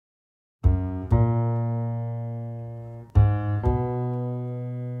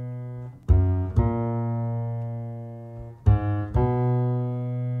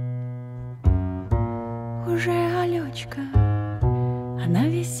Гальочка, а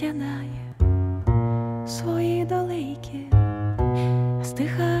навіть сядає свої долейки,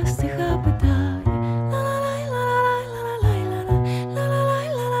 стиха, стиха питає.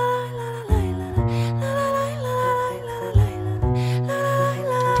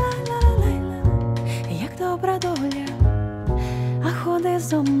 Як добра доля, а ходи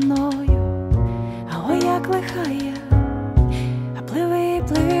зо мною, а ой як лихая, а пливи,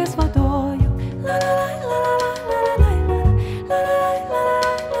 пливи з водою.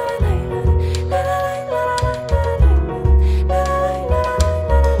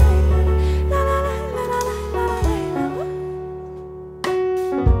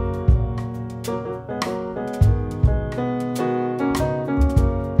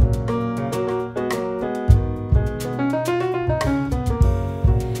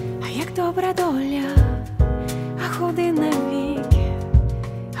 Добра доля, а ходи навіки,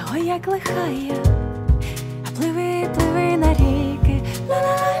 а ой як лихая, а пливи, пливи на ріки.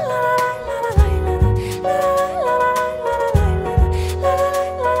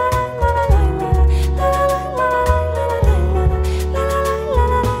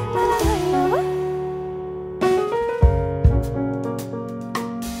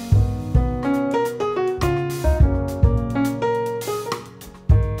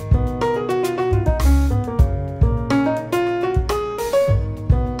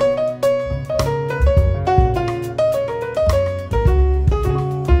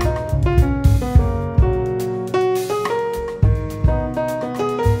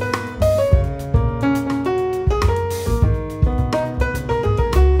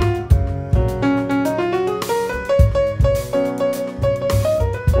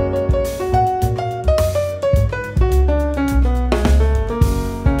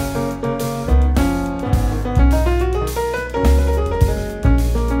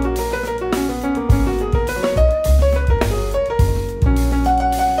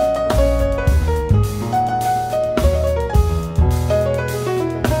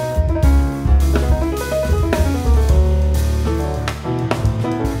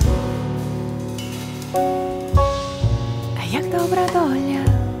 Добра доля,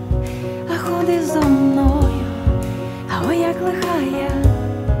 а ходи зо мною, а ой як лихая.